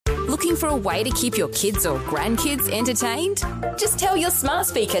Looking for a way to keep your kids or grandkids entertained? Just tell your smart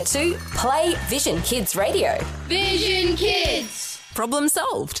speaker to play Vision Kids Radio. Vision Kids! Problem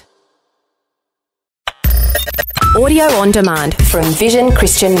solved. Audio on demand from Vision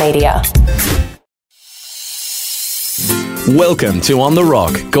Christian Media. Welcome to On The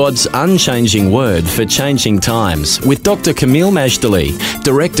Rock, God's unchanging word for changing times, with Dr. Camille Majdali,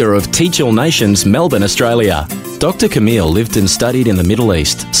 Director of Teach All Nations, Melbourne, Australia. Dr. Camille lived and studied in the Middle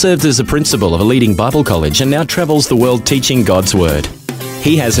East, served as a principal of a leading Bible college, and now travels the world teaching God's Word.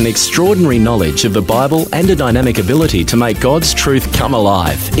 He has an extraordinary knowledge of the Bible and a dynamic ability to make God's truth come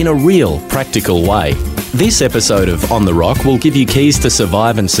alive in a real, practical way. This episode of On The Rock will give you keys to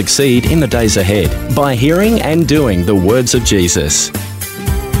survive and succeed in the days ahead by hearing and doing the words of Jesus.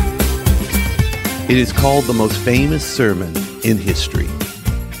 It is called the most famous sermon in history.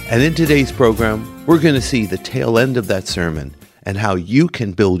 And in today's program, we're going to see the tail end of that sermon and how you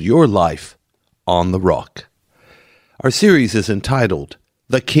can build your life on the rock. Our series is entitled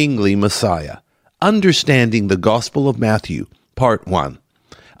The Kingly Messiah, Understanding the Gospel of Matthew, Part 1.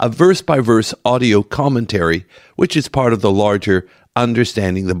 A verse-by-verse audio commentary, which is part of the larger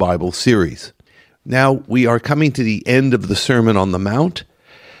Understanding the Bible series. Now, we are coming to the end of the Sermon on the Mount.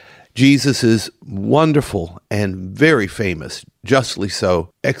 Jesus' wonderful and very famous, justly so,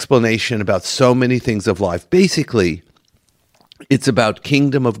 explanation about so many things of life. Basically, it's about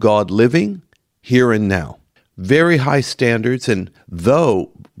kingdom of God living here and now. Very high standards, and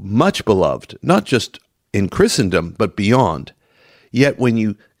though much beloved, not just in Christendom, but beyond, yet when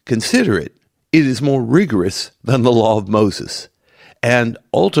you consider it, it is more rigorous than the law of Moses. And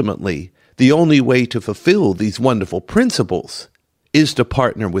ultimately, the only way to fulfill these wonderful principles is to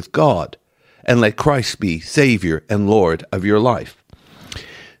partner with God and let Christ be Savior and Lord of your life.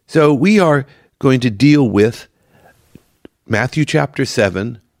 So we are going to deal with Matthew chapter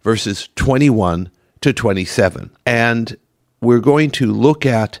 7, verses 21 to 27. And we're going to look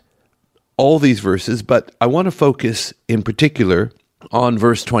at all these verses, but I want to focus in particular on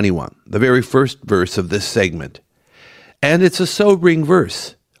verse 21, the very first verse of this segment. And it's a sobering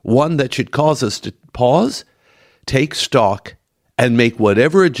verse, one that should cause us to pause, take stock, and make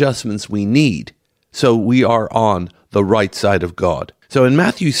whatever adjustments we need so we are on the right side of God. So in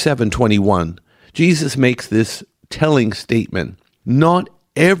Matthew 7:21, Jesus makes this telling statement, "Not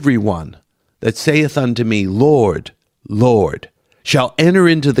everyone that saith unto me, Lord, Lord, shall enter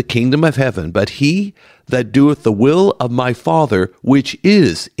into the kingdom of heaven, but he that doeth the will of my Father which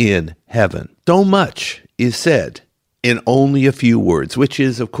is in heaven." So much is said in only a few words, which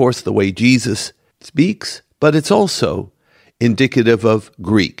is, of course, the way Jesus speaks, but it's also indicative of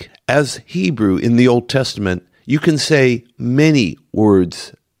Greek. As Hebrew in the Old Testament, you can say many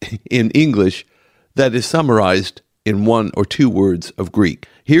words in English that is summarized in one or two words of Greek.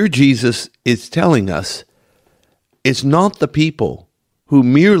 Here Jesus is telling us it's not the people who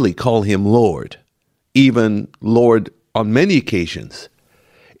merely call him Lord, even Lord on many occasions,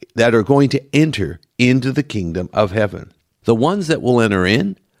 that are going to enter into the kingdom of heaven. The ones that will enter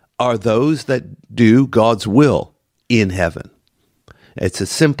in are those that do God's will in heaven. It's as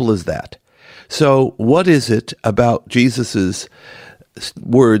simple as that. So what is it about Jesus's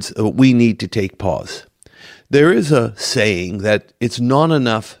words that we need to take pause? There is a saying that it's not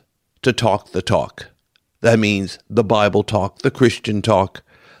enough to talk the talk. That means the Bible talk, the Christian talk,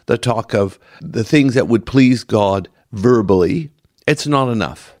 the talk of the things that would please God verbally. It's not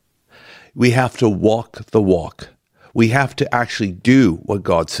enough. We have to walk the walk. We have to actually do what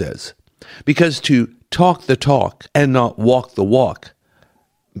God says. Because to talk the talk and not walk the walk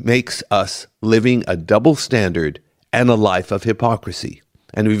makes us living a double standard and a life of hypocrisy.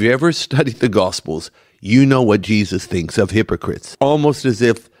 And if you've ever studied the Gospels, you know what Jesus thinks of hypocrites. Almost as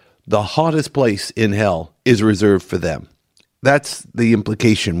if the hottest place in hell is reserved for them. That's the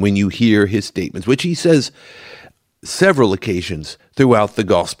implication when you hear his statements, which he says several occasions throughout the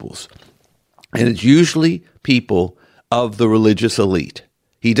Gospels. And it's usually people of the religious elite.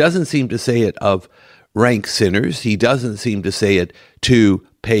 He doesn't seem to say it of rank sinners. He doesn't seem to say it to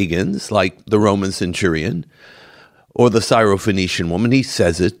pagans like the Roman centurion or the Syrophoenician woman. He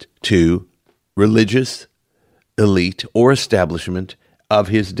says it to religious elite or establishment of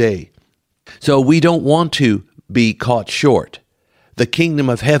his day. So we don't want to be caught short. The kingdom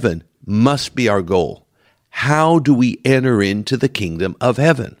of heaven must be our goal. How do we enter into the kingdom of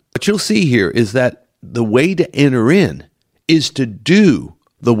heaven? What you'll see here is that the way to enter in is to do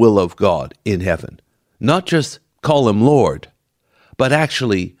the will of God in heaven. Not just call him Lord, but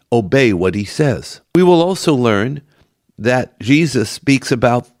actually obey what he says. We will also learn that Jesus speaks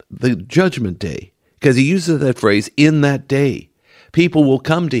about the judgment day, because he uses that phrase, in that day, People will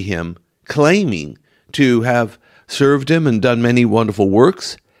come to him claiming to have served him and done many wonderful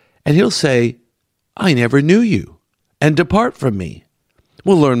works, and he'll say, I never knew you, and depart from me.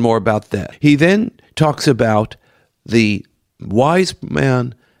 We'll learn more about that. He then talks about the wise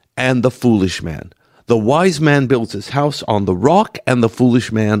man and the foolish man. The wise man builds his house on the rock, and the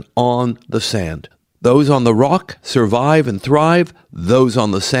foolish man on the sand. Those on the rock survive and thrive. Those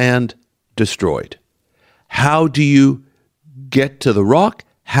on the sand, destroyed. How do you get to the rock?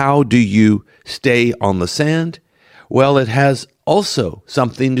 How do you stay on the sand? Well, it has also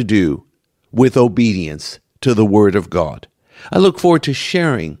something to do with obedience to the Word of God. I look forward to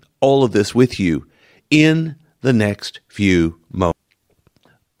sharing all of this with you in the next few moments.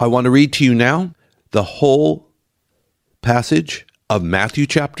 I want to read to you now the whole passage of Matthew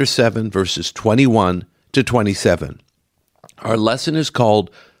chapter 7, verses 21 to 27. Our lesson is called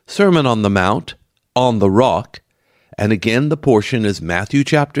Sermon on the Mount, on the Rock, and again the portion is Matthew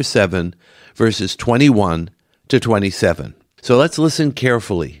chapter 7, verses 21 to 27. So let's listen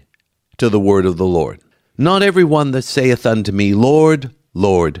carefully to the word of the Lord. Not every one that saith unto me, Lord,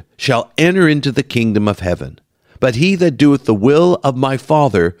 Lord, shall enter into the kingdom of heaven, but he that doeth the will of my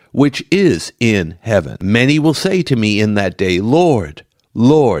Father which is in heaven. Many will say to me in that day, Lord,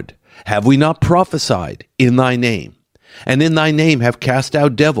 Lord, have we not prophesied in thy name? And in thy name have cast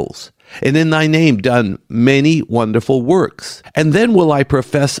out devils, and in thy name done many wonderful works. And then will I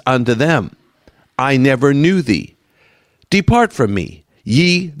profess unto them, I never knew thee. Depart from me,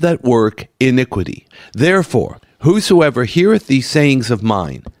 ye that work iniquity. Therefore, whosoever heareth these sayings of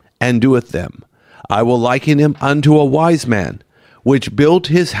mine, and doeth them, I will liken him unto a wise man, which built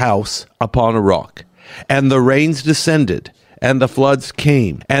his house upon a rock. And the rains descended, and the floods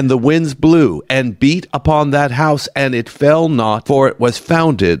came, and the winds blew, and beat upon that house, and it fell not, for it was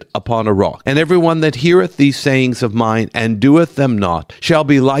founded upon a rock. And every one that heareth these sayings of mine, and doeth them not, shall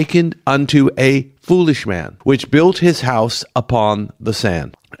be likened unto a foolish man, which built his house upon the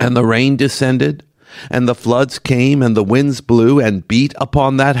sand. And the rain descended, and the floods came, and the winds blew, and beat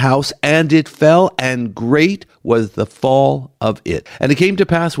upon that house, and it fell, and great was the fall of it. And it came to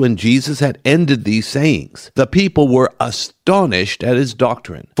pass, when Jesus had ended these sayings, the people were astonished at his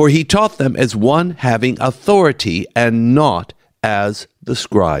doctrine. For he taught them as one having authority, and not as the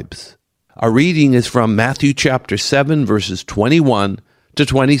scribes. Our reading is from Matthew chapter 7, verses 21 to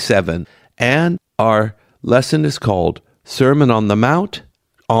 27, and our lesson is called Sermon on the Mount,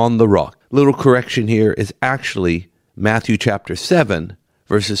 on the Rock. Little correction here is actually Matthew chapter 7,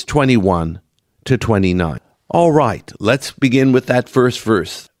 verses 21 to 29. All right, let's begin with that first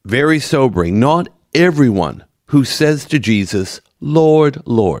verse. Very sobering. Not everyone who says to Jesus, Lord,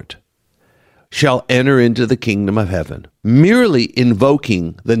 Lord, shall enter into the kingdom of heaven. Merely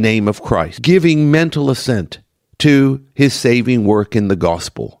invoking the name of Christ, giving mental assent to his saving work in the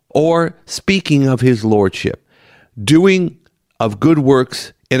gospel, or speaking of his lordship, doing of good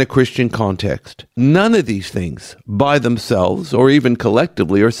works in a Christian context. None of these things by themselves or even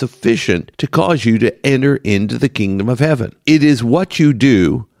collectively are sufficient to cause you to enter into the kingdom of heaven. It is what you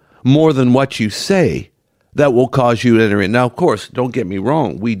do more than what you say that will cause you to enter in. Now, of course, don't get me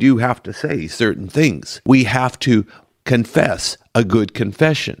wrong. We do have to say certain things. We have to confess a good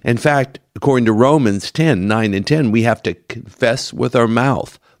confession. In fact, according to Romans 10, 9 and 10, we have to confess with our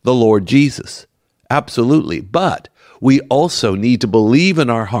mouth the Lord Jesus. Absolutely. But we also need to believe in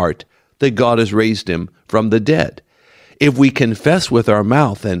our heart that God has raised him from the dead. If we confess with our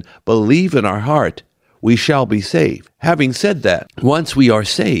mouth and believe in our heart, we shall be saved. Having said that, once we are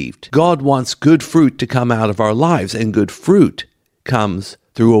saved, God wants good fruit to come out of our lives, and good fruit comes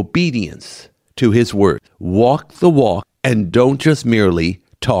through obedience to his word. Walk the walk and don't just merely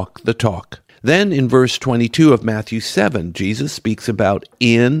talk the talk. Then in verse 22 of Matthew 7, Jesus speaks about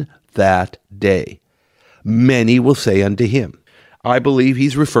in that day. Many will say unto him. I believe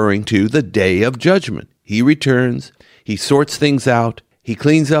he's referring to the day of judgment. He returns, he sorts things out, he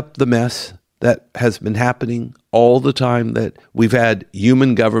cleans up the mess that has been happening all the time that we've had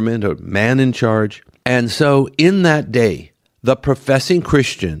human government or man in charge. And so in that day, the professing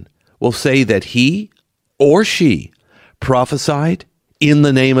Christian will say that he or she prophesied in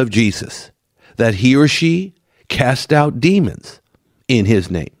the name of Jesus, that he or she cast out demons in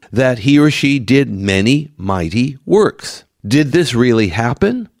his name, that he or she did many mighty works. Did this really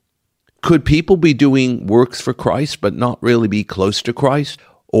happen? Could people be doing works for Christ but not really be close to Christ,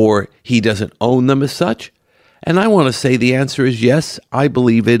 or he doesn't own them as such? And I want to say the answer is yes, I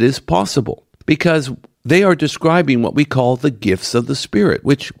believe it is possible, because they are describing what we call the gifts of the Spirit,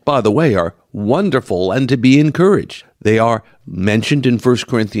 which, by the way, are wonderful and to be encouraged. They are mentioned in 1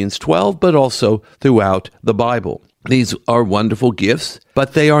 Corinthians 12, but also throughout the Bible. These are wonderful gifts,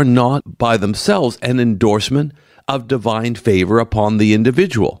 but they are not by themselves an endorsement of divine favor upon the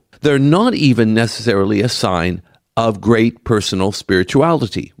individual. They're not even necessarily a sign of great personal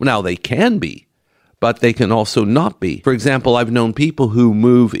spirituality. Now, they can be, but they can also not be. For example, I've known people who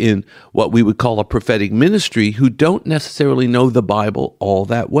move in what we would call a prophetic ministry who don't necessarily know the Bible all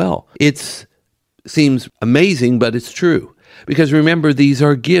that well. It seems amazing, but it's true. Because remember, these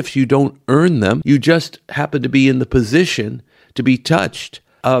are gifts. You don't earn them. You just happen to be in the position to be touched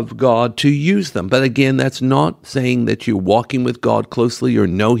of God to use them. But again, that's not saying that you're walking with God closely or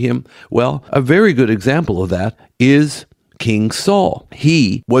know him well. A very good example of that is King Saul.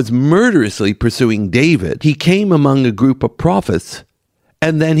 He was murderously pursuing David. He came among a group of prophets,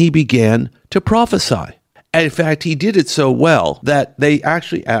 and then he began to prophesy. And in fact, he did it so well that they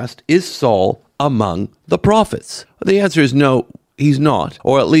actually asked, is Saul among the prophets? The answer is no, he's not.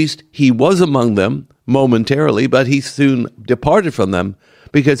 Or at least he was among them momentarily, but he soon departed from them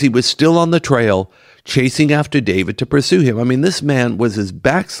because he was still on the trail chasing after David to pursue him. I mean, this man was as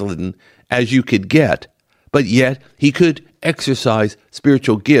backslidden as you could get, but yet he could exercise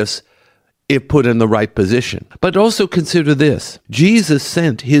spiritual gifts if put in the right position. But also consider this. Jesus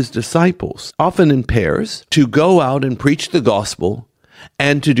sent his disciples, often in pairs, to go out and preach the gospel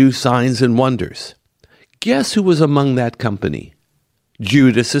and to do signs and wonders. Guess who was among that company?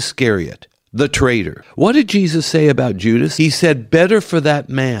 Judas Iscariot, the traitor. What did Jesus say about Judas? He said, better for that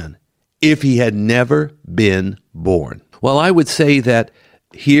man if he had never been born. Well, I would say that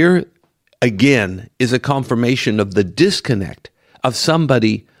here again is a confirmation of the disconnect of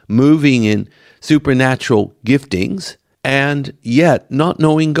somebody moving in supernatural giftings and yet not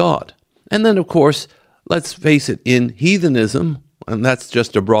knowing God. And then, of course, let's face it, in heathenism, and that's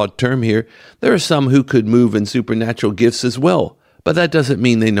just a broad term here, there are some who could move in supernatural gifts as well, but that doesn't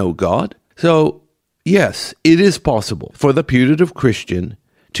mean they know God. So, yes, it is possible for the putative Christian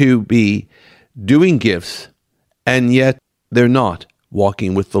to be doing gifts, and yet they're not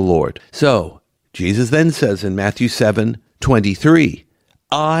walking with the Lord. So, Jesus then says in Matthew 7:23,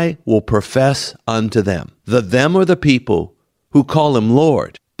 I will profess unto them. The them are the people who call him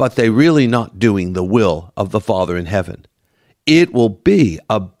Lord, but they're really not doing the will of the Father in heaven. It will be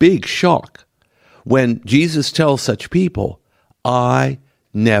a big shock when Jesus tells such people, I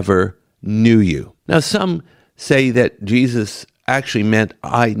never knew you. Now, some say that Jesus actually meant,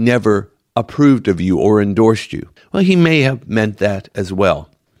 I never approved of you or endorsed you. Well, he may have meant that as well,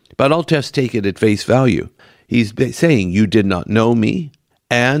 but I'll just take it at face value. He's saying, you did not know me,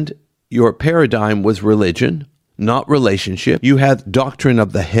 and your paradigm was religion, not relationship. You had doctrine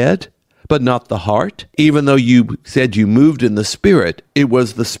of the head, but not the heart. Even though you said you moved in the Spirit, it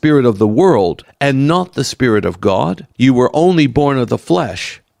was the spirit of the world and not the Spirit of God. You were only born of the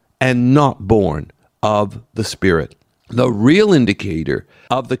flesh and not born of the Spirit. The real indicator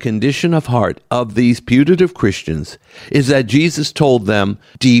of the condition of heart of these putative Christians is that Jesus told them,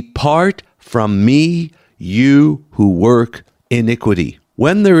 depart from me, you who work iniquity.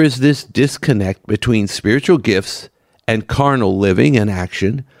 When there is this disconnect between spiritual gifts and carnal living and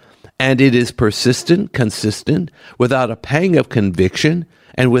action, and it is persistent, consistent, without a pang of conviction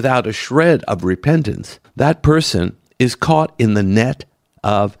and without a shred of repentance, that person is caught in the net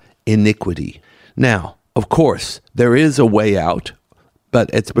of iniquity. Now, of course, there is a way out, but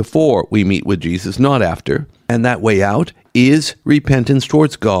it's before we meet with Jesus, not after. And that way out is repentance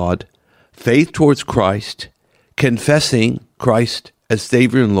towards God, faith towards Christ, confessing Christ as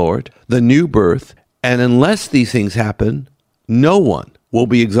Savior and Lord, the new birth. And unless these things happen, no one will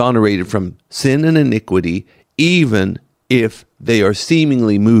be exonerated from sin and iniquity, even if they are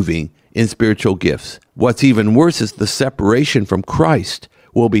seemingly moving in spiritual gifts. What's even worse is the separation from Christ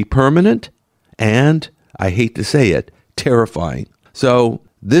will be permanent and, I hate to say it, terrifying. So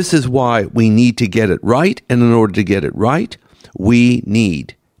this is why we need to get it right. And in order to get it right, we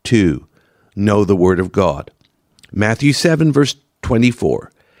need to know the Word of God. Matthew 7, verse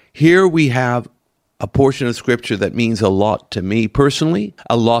 24. Here we have a portion of Scripture that means a lot to me personally,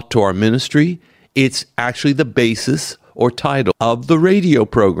 a lot to our ministry. It's actually the basis or title of the radio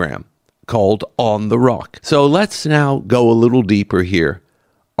program called On the Rock. So let's now go a little deeper here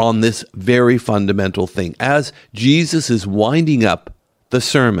on this very fundamental thing as Jesus is winding up the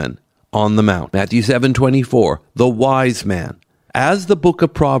Sermon on the Mount. Matthew 7:24, the wise man. As the book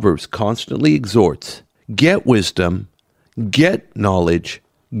of Proverbs constantly exhorts, get wisdom, get knowledge,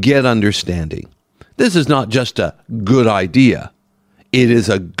 get understanding. This is not just a good idea. It is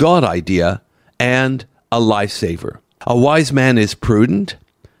a God idea and a lifesaver. A wise man is prudent,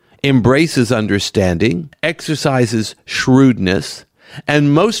 embraces understanding, exercises shrewdness,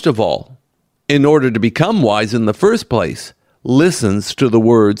 and most of all, in order to become wise in the first place, listens to the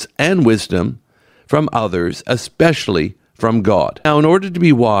words and wisdom from others, especially from God. Now, in order to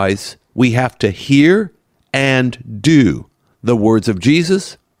be wise, we have to hear and do the words of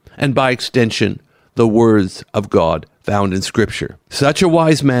Jesus, and by extension, the words of God found in Scripture. Such a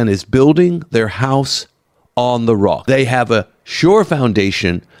wise man is building their house on the rock. They have a sure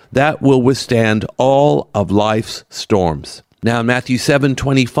foundation that will withstand all of life's storms. Now, in Matthew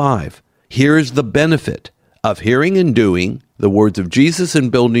 7:25, here is the benefit of hearing and doing the words of Jesus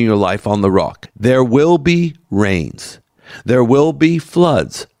and building your life on the rock. There will be rains. There will be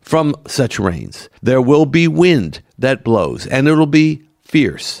floods from such rains. There will be wind that blows, and it'll be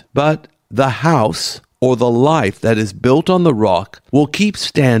fierce. But the house or the life that is built on the rock will keep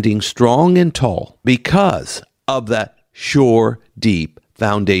standing strong and tall because of that sure, deep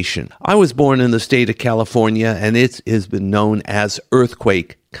foundation. I was born in the state of California, and it has been known as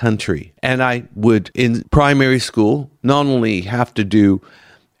earthquake country. And I would, in primary school, not only have to do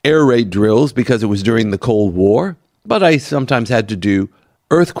air raid drills because it was during the Cold War, but I sometimes had to do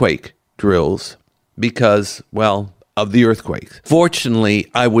earthquake drills because, well, of the earthquakes. Fortunately,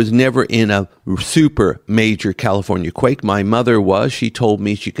 I was never in a super major California quake. My mother was. She told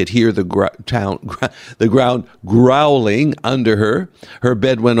me she could hear the ground growling under her. Her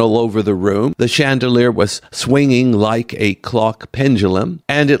bed went all over the room. The chandelier was swinging like a clock pendulum,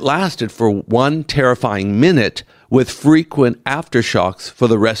 and it lasted for 1 terrifying minute with frequent aftershocks for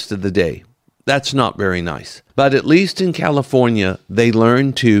the rest of the day. That's not very nice. But at least in California, they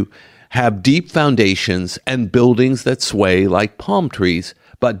learned to have deep foundations and buildings that sway like palm trees,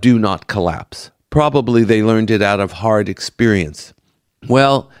 but do not collapse. Probably they learned it out of hard experience.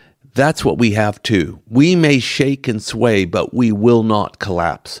 Well, that's what we have too. We may shake and sway, but we will not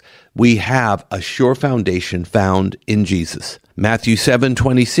collapse. We have a sure foundation found in Jesus. Matthew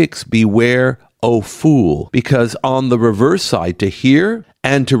 7:26, beware, O fool, because on the reverse side, to hear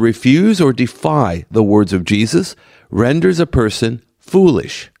and to refuse or defy the words of Jesus renders a person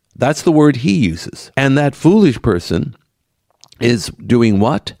foolish. That's the word he uses. And that foolish person is doing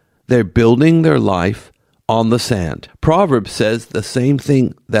what? They're building their life on the sand. Proverbs says the same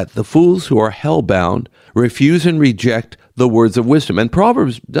thing, that the fools who are hell-bound refuse and reject the words of wisdom. And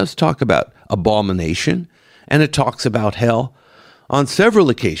Proverbs does talk about abomination, and it talks about hell on several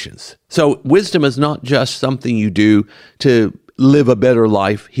occasions. So wisdom is not just something you do to live a better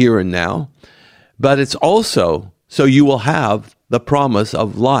life here and now, but it's also so you will have the promise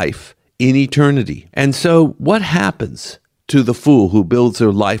of life in eternity. And so what happens to the fool who builds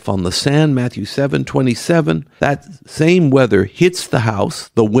their life on the sand? Matthew 7:27, that same weather hits the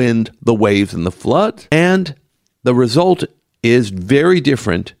house, the wind, the waves, and the flood, and the result is very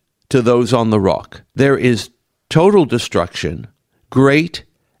different to those on the rock. There is total destruction, great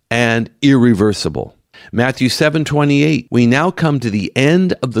and irreversible. Matthew 7:28, we now come to the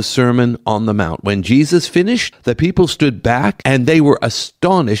end of the Sermon on the Mount. When Jesus finished, the people stood back and they were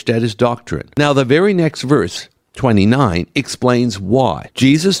astonished at his doctrine. Now, the very next verse, 29, explains why.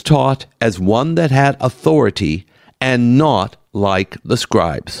 Jesus taught as one that had authority and not like the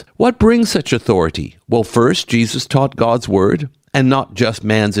scribes. What brings such authority? Well, first, Jesus taught God's word and not just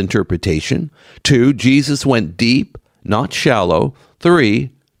man's interpretation. 2, Jesus went deep, not shallow.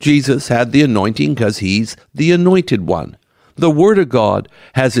 3, Jesus had the anointing because he's the anointed one. The Word of God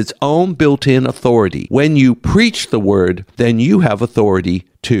has its own built-in authority. When you preach the Word, then you have authority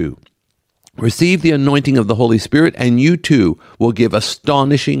too. Receive the anointing of the Holy Spirit, and you too will give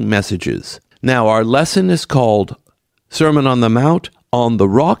astonishing messages. Now, our lesson is called Sermon on the Mount, on the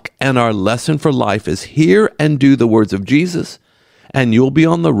Rock, and our lesson for life is hear and do the words of Jesus, and you'll be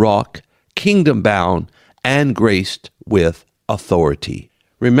on the rock, kingdom-bound, and graced with authority.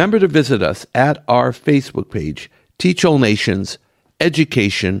 Remember to visit us at our Facebook page, Teach All Nations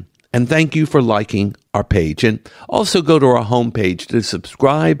Education, and thank you for liking our page. And also go to our homepage to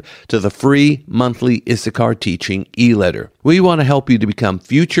subscribe to the free monthly Issachar Teaching e-letter. We want to help you to become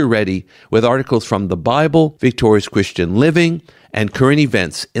future ready with articles from the Bible, Victorious Christian Living, and current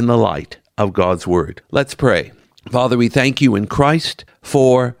events in the light of God's Word. Let's pray. Father, we thank you in Christ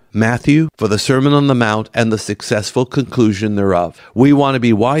for Matthew, for the Sermon on the Mount and the successful conclusion thereof. We want to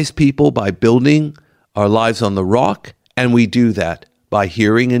be wise people by building our lives on the rock, and we do that by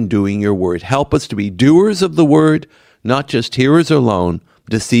hearing and doing your word. Help us to be doers of the word, not just hearers alone,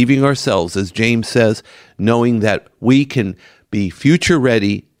 deceiving ourselves, as James says, knowing that we can be future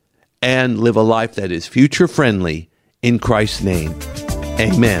ready and live a life that is future friendly in Christ's name.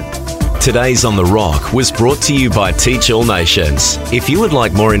 Amen. Today's On The Rock was brought to you by Teach All Nations. If you would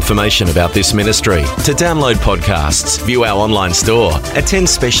like more information about this ministry, to download podcasts, view our online store, attend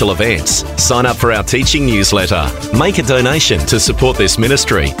special events, sign up for our teaching newsletter, make a donation to support this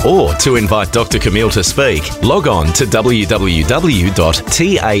ministry, or to invite Dr. Camille to speak, log on to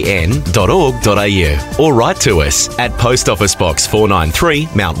www.tan.org.au or write to us at Post Office Box 493,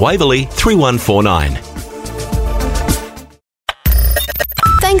 Mount Waverley 3149.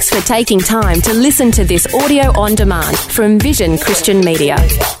 Thanks for taking time to listen to this audio on demand from Vision Christian Media.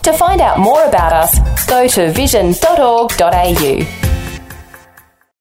 To find out more about us, go to vision.org.au.